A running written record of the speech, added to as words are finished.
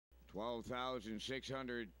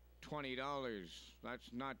$12,620. That's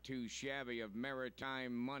not too shabby of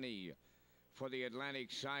maritime money for the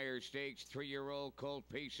Atlantic Sire Stakes 3-year-old Colt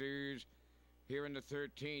Pacers here in the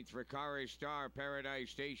 13th. Ricari Star, Paradise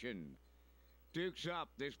Station. Dukes Up,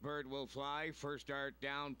 This Bird Will Fly. First start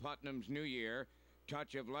down, Putnam's New Year.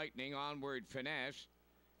 Touch of Lightning, Onward Finesse.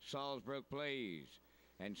 Salzbrook Blaze.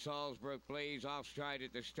 And Salzbrook Blaze off stride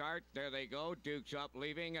at the start. There they go. Dukes Up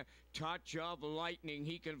leaving. Touch of Lightning.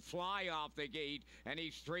 He can fly off the gate. And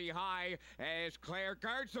he's 3 high as Claire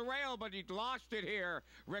guards the rail, but he lost it here.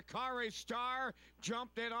 Ricari Star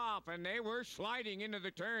jumped it off, and they were sliding into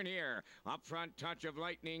the turn here. Up front, Touch of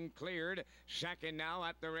Lightning cleared. Second now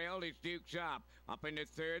at the rail is Dukes Up. Up into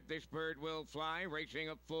third, This Bird Will Fly. Racing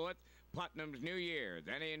up fourth, Putnam's New Year.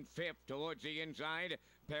 Then in fifth towards the inside,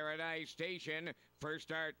 Paradise Station. First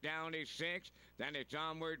start down is 6th. Then it's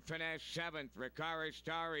Onward Finesse 7th. Ricari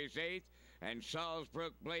Star is 8th. And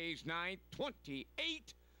Salzbrook Blaze 9th. 28-4.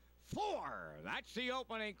 That's the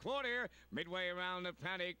opening quarter. Midway around the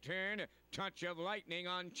paddock turn. Touch of Lightning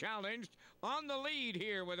unchallenged. On the lead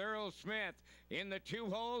here with Earl Smith. In the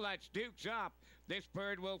 2-hole, that's Dukes Up. This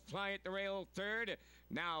Bird Will Fly at the rail third.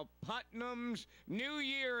 Now Putnam's New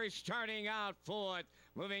Year is starting out fourth.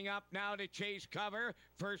 Moving up now to chase cover.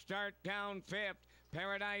 First start down 5th.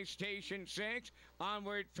 Paradise Station 6th.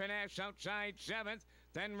 Onward Finesse outside 7th.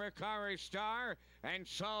 Then Ricari Star and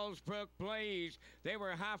Salzbrook Blaze. They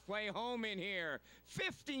were halfway home in here.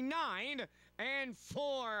 59-4.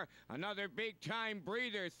 Another big time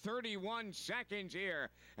breather. 31 seconds here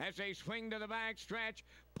as they swing to the back stretch.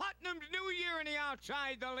 Putnam's New Year in the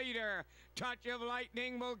outside, the leader. Touch of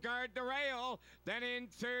Lightning will guard the rail. Then in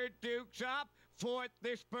third, Dukes Up. Fourth,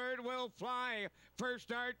 This Bird Will Fly. First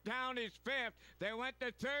start down is 5th. They went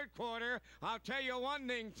to third quarter. I'll tell you one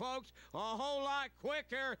thing, folks, a whole lot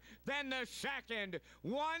quicker than the second.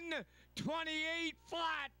 1:28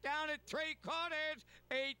 flat down at 3/4.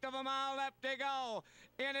 1/8 of a mile left to go.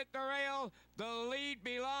 In at the rail, the lead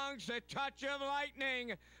belongs to Touch of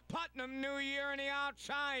Lightning. Putnam New Year on the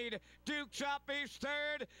outside. Dukes Up is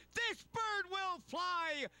third. This Bird Will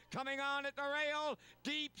Fly coming on at the rail.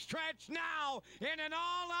 Deep stretch now in an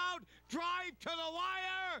all-out drive to the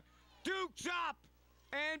wire. Dukes Up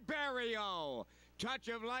and Barrio. Touch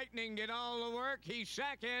of Lightning did all the work. He's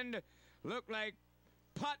second. Looked like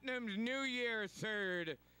Putnam's New Year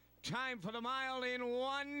third. Time for the mile in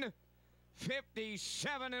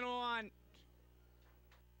 1:57-1.